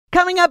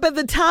Coming up at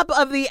the top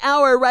of the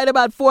hour, right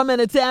about 4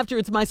 minutes after,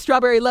 it's my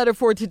strawberry letter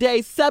for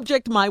today.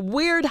 Subject, my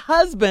weird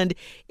husband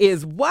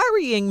is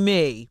worrying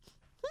me.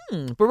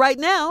 But right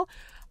now,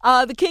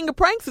 the King of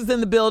Pranks is in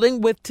the building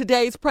with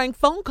today's prank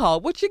phone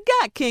call. What you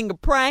got, King of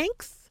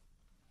Pranks?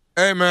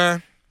 Hey,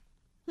 man.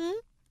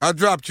 I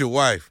dropped your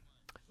wife.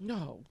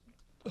 No.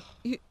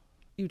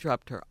 You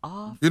dropped her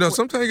off? You know,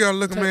 sometimes you got to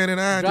look a man in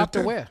the eye. Dropped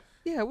her where?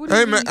 Yeah, what do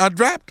you mean? Man, I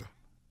dropped her.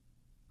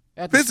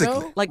 At the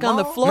Physically. show? Like on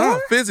the Mall? floor? No,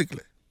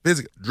 physically.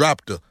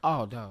 Dropped her.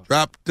 Oh, no.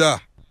 Dropped her.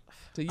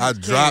 So you I was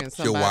dropped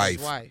carrying your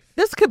somebody's wife.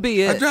 This could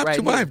be it. I dropped right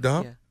your here. wife,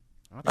 dog.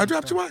 Yeah. I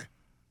dropped your wife.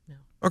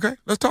 Okay,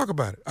 let's talk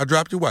about it. I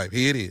dropped your wife.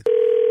 Here it is.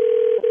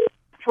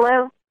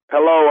 Hello,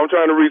 Hello, I'm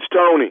trying to reach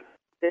Tony.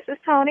 this is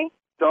Tony.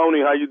 Tony,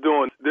 how you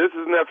doing? This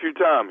is nephew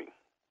Tommy.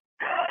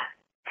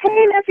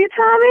 Hey, nephew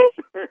Tommy.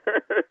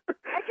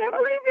 I can't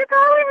believe you're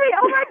calling me.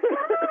 Oh my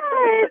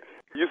God.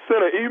 You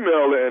sent an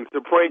email in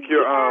to prank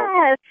your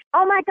Yes.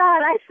 Oh my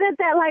God, I sent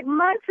that like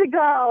months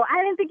ago.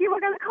 I didn't think you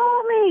were gonna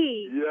call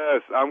me.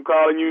 Yes, I'm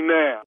calling you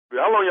now.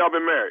 How long y'all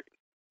been married?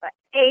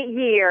 8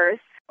 years.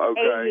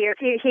 Okay.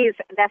 8 years.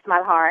 That's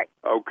my heart.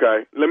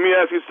 Okay. Let me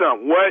ask you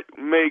something. What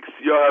makes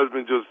your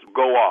husband just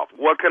go off?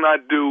 What can I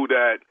do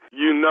that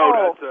you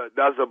know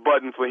that's a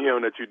button for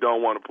him that you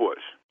don't want to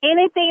push?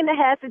 Anything that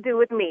has to do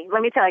with me.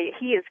 Let me tell you,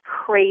 he is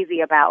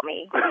crazy about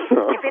me.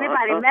 If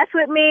anybody mess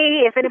with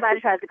me, if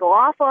anybody tries to go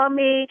off on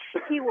me,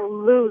 he will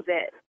lose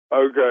it.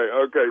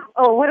 Okay.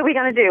 Oh, what are we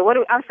gonna do?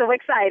 I'm so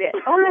excited.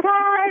 Oh my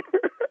God.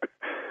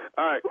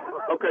 All right.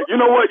 Okay. You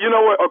know what?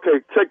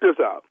 Okay, check this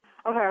out.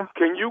 Okay.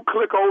 Can you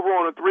click over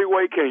on a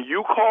three-way? Can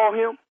you call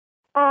him?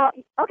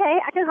 Okay,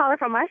 I can call her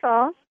from my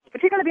phone.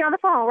 But you're gonna be on the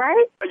phone,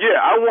 right? Yeah,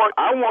 I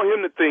want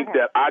him to think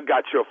that I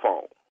got your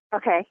phone.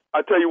 Okay.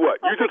 I tell you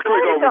what, you just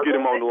click over and get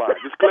him on the line.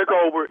 Just click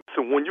over.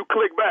 So when you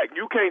click back,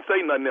 you can't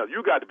say nothing else.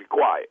 You got to be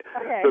quiet.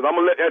 Okay. Because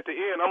at the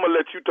end, I'm gonna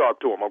let you talk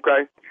to him.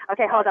 Okay?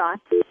 Okay, hold on.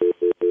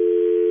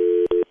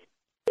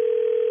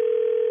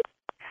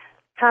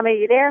 Tommy,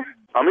 you there?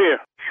 I'm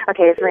here.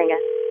 Okay, it's ringing.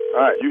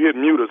 All right, you hit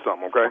mute or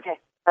something. Okay?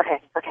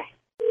 Okay.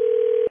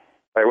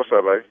 Hey, what's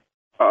up, baby?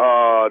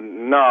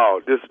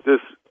 No, this.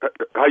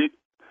 How you?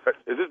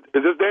 Is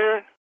this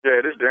Darren?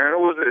 Yeah, this Darren.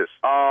 Who is this?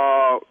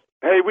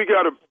 Hey, we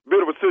got a bit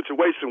of a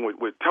situation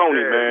with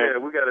Tony, man. Yeah,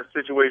 we got a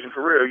situation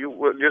for real.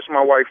 Just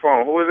my wife's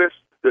phone. Who is this?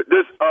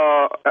 This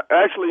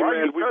actually, Why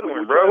man, are you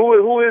cuddling, bro?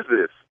 Who is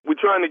this? We're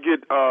trying to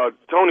get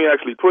Tony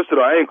actually twisted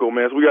her ankle,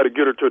 man. So we got to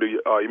get her to the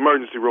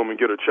emergency room and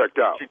get her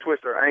checked out. She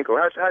twisted her ankle.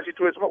 How'd she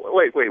twist?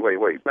 Wait.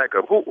 Back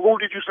up. Who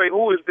did you say?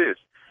 Who is this?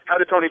 How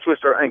did Tony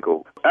twist her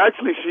ankle?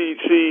 Actually,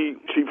 she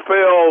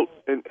fell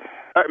and.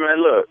 All right, man,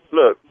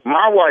 look.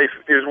 My wife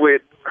is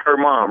with her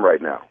mom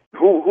right now.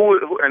 Who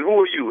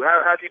are you?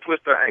 How'd she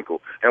twist her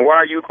ankle? And why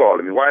are you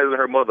calling me? Why isn't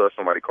her mother or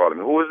somebody calling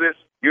me? Who is this?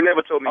 You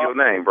never told me your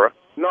name, bro.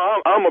 No,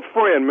 I'm a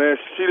friend, man.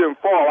 She didn't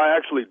fall. I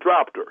actually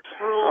dropped her.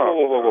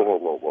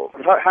 Whoa.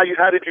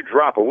 How did you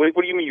drop her? What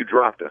do you mean you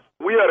dropped her?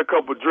 We had a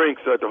couple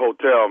drinks at the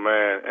hotel,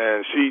 man,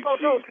 and she.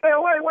 Hotel?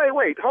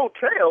 Wait.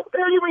 Hotel? What the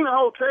hell you mean a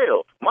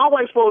hotel? My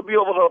wife's supposed to be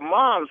over her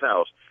mom's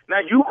house. Now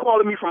you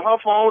calling me from her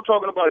phone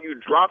talking about you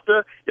dropped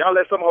her? Y'all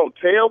at some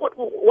hotel?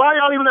 Why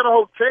y'all even at a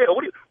hotel?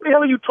 What the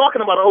hell are you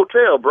talking about a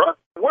hotel, bro?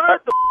 Where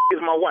the is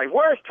my wife?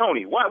 Where's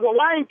Tony? Why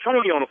ain't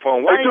Tony on the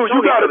phone? Hey, dude,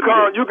 you gotta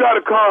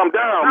calm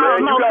down,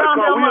 man. No, you gotta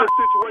calm down. We in a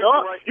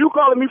situation right? You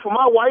calling me from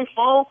my wife's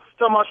phone,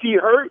 talking about she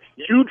hurt,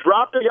 you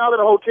dropped her, y'all at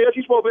a hotel,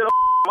 she's supposed to be at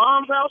her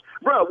mom's house?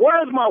 Bro,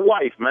 where's my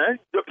wife, man?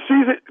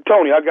 She's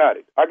Tony, I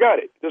got it.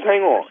 Just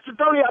hang on.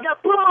 Tony, I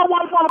got to put my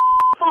wife on the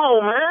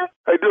phone, man.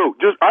 Hey, dude,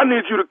 I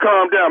need you to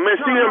calm down,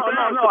 man.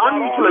 No, I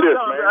need you to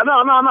calm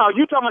down. No.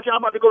 You talking about y'all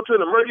about to go to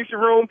an emergency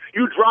room,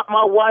 you dropped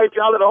my wife,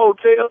 y'all at a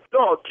hotel?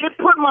 No,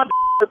 put my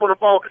on the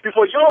phone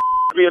before your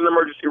be in the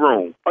emergency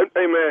room.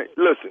 Hey, man,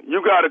 listen,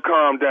 you got to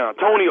calm down.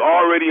 Tony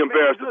already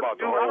embarrassed about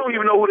that. I don't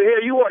even know who the hell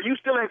you are. You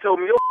still ain't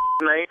told me your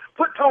name.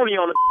 Put Tony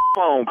on the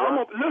phone,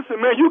 bro. Listen,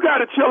 man, you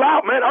got to chill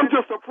out, man. I'm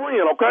just a friend,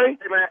 okay?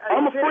 Hey, man,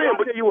 I'm a friend,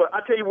 but... I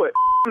tell you what,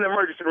 in the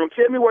emergency room,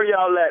 tell me where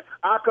y'all at.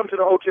 I'll come to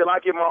the hotel.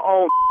 I get my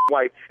own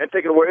wife and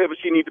take her wherever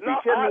she needs to be.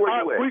 Tell me where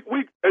you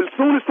at. As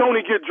soon as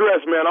Tony get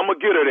dressed, man, I'm going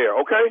to get her there,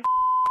 okay?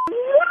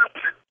 What?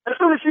 As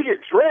soon as she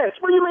get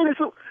dressed? What do you mean?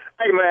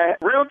 Hey, man,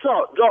 real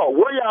talk. Dog,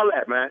 where y'all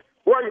at, man?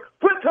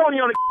 Put Tony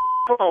on the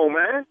phone,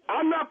 man.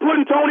 I'm not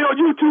putting Tony on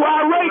you too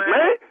irate,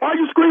 man. Why are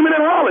you screaming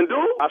and hollering,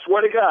 dude? I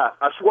swear to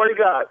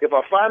God, if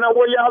I find out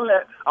where y'all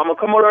at, I'm going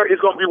to come over there.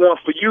 It's going to be one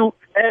for you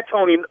and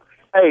Tony.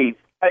 Hey,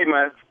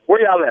 man,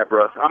 where y'all at,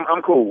 bro?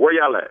 I'm cool. Where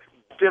y'all at?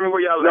 Tell me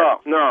where y'all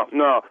at.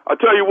 No. I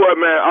tell you what,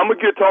 man, I'm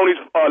going to get Tony's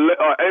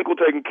ankle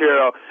taken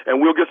care of, and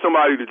we'll get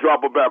somebody to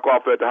drop her back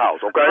off at the house,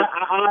 okay?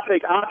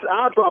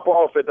 I'll drop her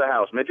off at the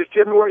house, man. Just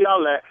tell me where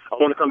y'all at. I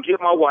want to come get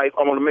my wife.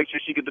 I want to make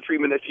sure she get the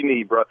treatment that she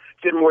needs, bro.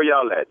 Tell me where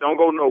y'all at. Don't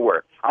go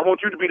nowhere. I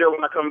want you to be there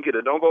when I come get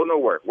her. Don't go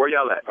nowhere. Where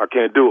y'all at? I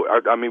can't do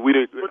it. I mean, we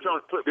didn't... Put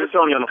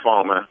Tony on the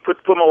phone, man. Put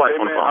my wife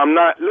on the phone. I'm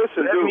not...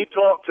 Listen, Let dude. me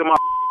talk to my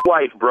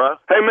wife, bruh.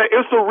 Hey, man,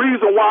 it's the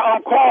reason why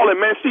I'm calling,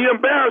 man. She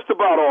embarrassed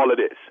about all of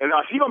this. And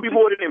she gonna be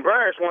more than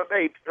embarrassed.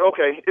 Hey,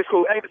 okay, it's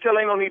cool. Ain't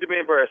no need to be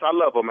embarrassed. I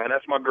love her, man.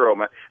 That's my girl,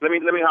 man. Let me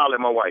holler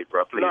at my wife,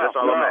 bruh, please. That's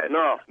all I'm asking.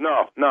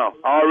 No.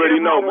 I already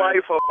know, my man.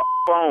 wife her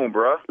phone,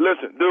 bruh.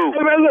 Listen, dude.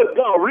 Hey, man, look,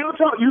 dog, real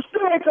talk. You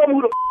still ain't telling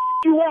me who the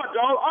you want,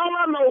 dog. All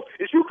I know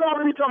is you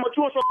calling me talking about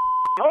you in some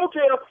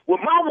hotel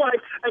with my wife.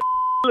 And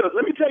look,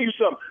 let me tell you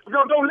something.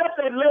 Don't let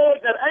that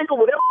leg, that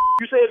ankle, whatever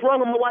you say is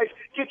wrong with my wife,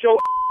 get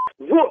your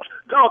whoops.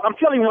 Dog, I'm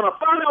telling you, when I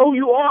find out who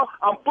you are,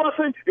 I'm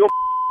busting your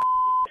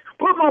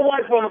put my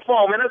wife on the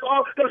phone, man. That's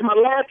all. That's my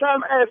last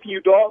time asking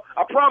you, dog.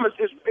 I promise.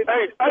 Hey,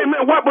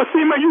 man, what? But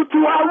see, man, you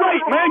too outright,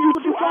 man. You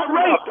too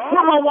outright.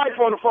 Put my wife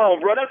on the phone,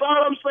 bro. That's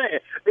all I'm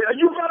saying.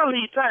 You gotta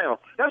leave town.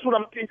 That's what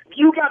I'm.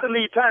 You got to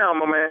leave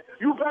town, my man.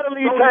 You gotta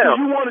leave town.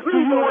 Do you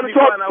want to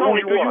talk? Tony,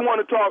 do you want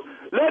to talk?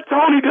 Let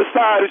Tony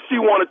decide if she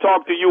want to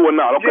talk to you or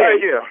not. Okay?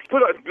 Yeah.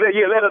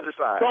 Let her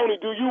decide. Tony,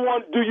 do you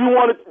want to talk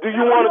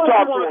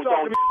to him?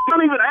 Tony?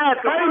 Don't even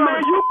ask her. Hey, man,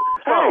 you.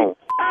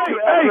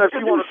 Hey, if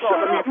you want to talk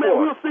to me, man,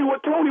 we'll see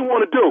what Tony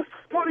want to do.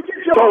 Tony, get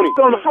your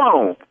on the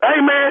phone. Hey,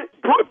 man,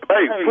 pull up,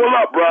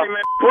 bro. Hey,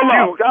 man, pull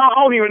up. I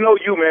don't even know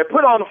you, man.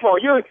 Put on the phone.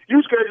 You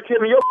scared to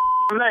tell me your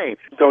name.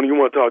 Tony, you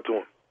want to talk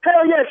to him?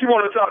 Hell yes, you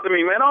want to talk to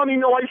me, man. I don't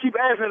even know why you keep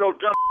asking those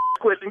dumb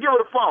questions. Give her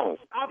the phone.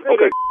 I'll pay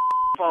the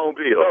phone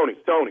bill.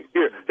 Tony,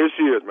 here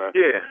she is, man.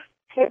 Yeah.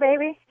 Hey,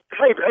 baby.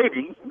 Hey,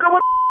 baby. Go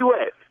where you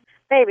at?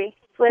 Baby.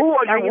 Listen, who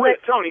are you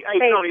with, Tony? Hey,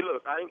 baby. Tony,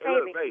 look, I don't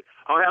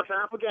have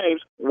time for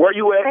games. Where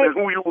you at and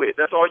who you with?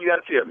 That's all you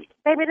got to tell me.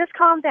 Baby, just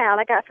calm down.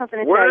 I got something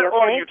to where tell you, okay?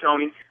 Where are you,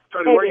 Tony?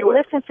 Tony, baby, where you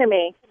at? listen to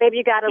me.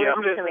 Baby, you got to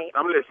listen to me.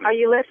 I'm listening. Are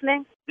you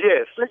listening?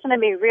 Yes. Listen to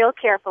me real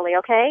carefully,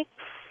 okay?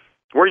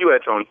 Where you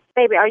at, Tony?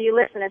 Baby, are you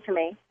listening to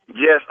me?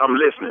 Yes, I'm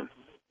listening.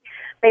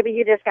 Baby,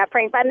 you just got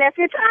pranked by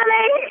nephew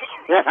Tony.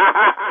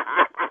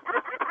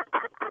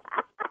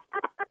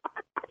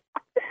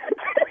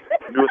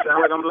 Do it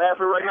sound like I'm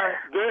laughing right now?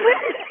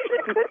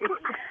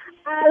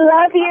 I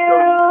love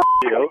you.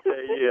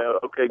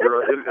 Okay,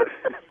 girl.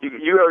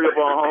 You hurry up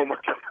on home.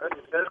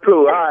 That's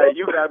cool. All right,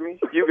 you got me.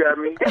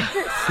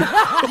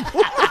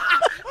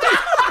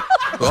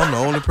 So I'm the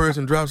only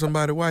person drop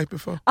somebody's wife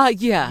before?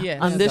 Yeah.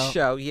 On this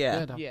show,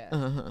 yeah.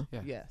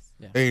 Yes.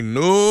 Ain't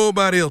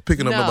nobody else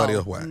picking up nobody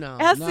else's wife. No.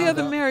 Ask the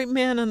other married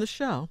man on the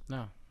show.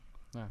 No.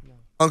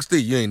 Uncle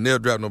Steve, you ain't never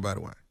dropped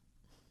nobody's wife.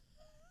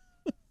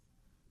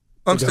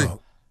 Uncle Steve.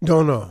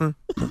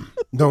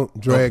 Don't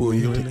drag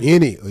me into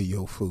any of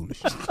your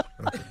foolishness.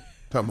 Okay.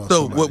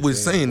 So what we're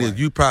saying is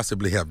you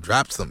possibly have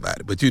dropped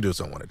somebody, but you just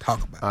don't want to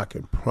talk about it. I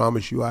can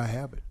promise you I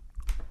haven't.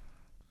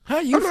 How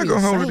you I'm not feel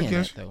gonna hold it saying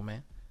against that, though,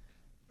 man?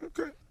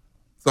 Okay.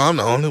 So I'm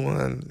the only one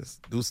that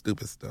do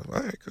stupid stuff.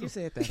 All right, cool. You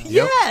said that.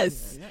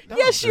 Yes.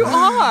 Yes, you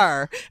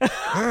are.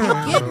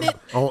 Getting it.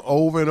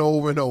 Over and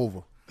over and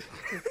over.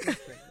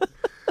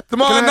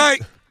 Tomorrow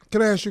night.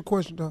 Can I ask you a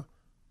question, Doc?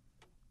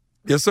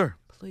 Yes, sir.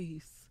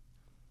 Please.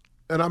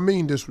 And I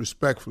mean this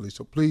respectfully,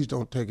 so please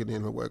don't take it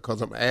anywhere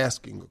because I'm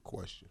asking a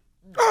question.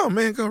 Oh,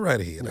 man, go right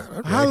ahead.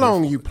 How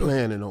long are you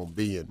planning on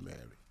being married?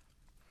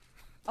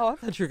 Oh, I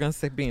thought you were going to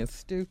say being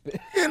stupid.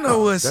 You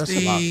know what, That's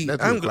Steve?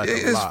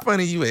 It's lot.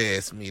 funny you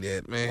asked me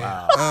that, man.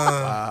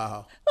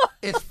 Wow.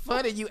 It's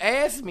funny you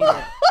asked me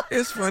that.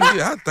 It's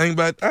funny. I think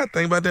about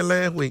that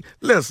last week.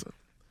 Listen,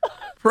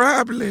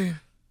 probably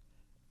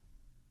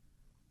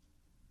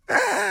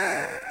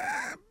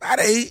about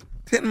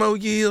 10 more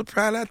years.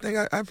 Probably. I think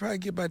I probably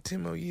get about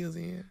 10 more years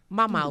in.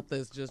 My mouth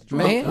is just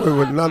dry. Wait,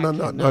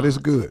 no, this is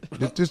good.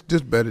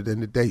 This better than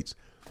the dates.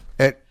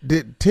 At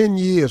 10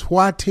 years,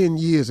 why 10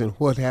 years and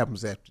what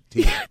happens after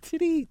 10?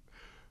 Did he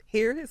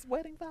hear his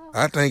wedding vows?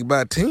 I think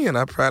by 10,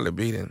 I probably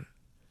be in.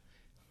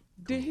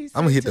 Did he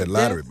I'm going to hit say that to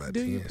lottery death by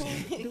do 10.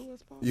 you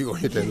You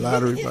going to hit that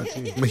lottery by 10?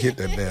 I'm going to hit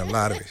that damn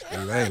lottery,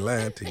 Steve. I ain't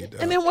lying to you,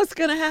 dog. And then what's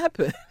going to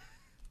happen?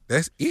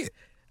 That's it.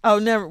 Oh,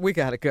 never. We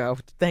got to go.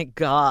 Thank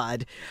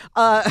God.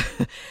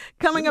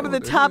 Coming up at the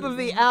top of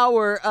the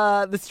hour,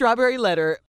 the Strawberry Letter.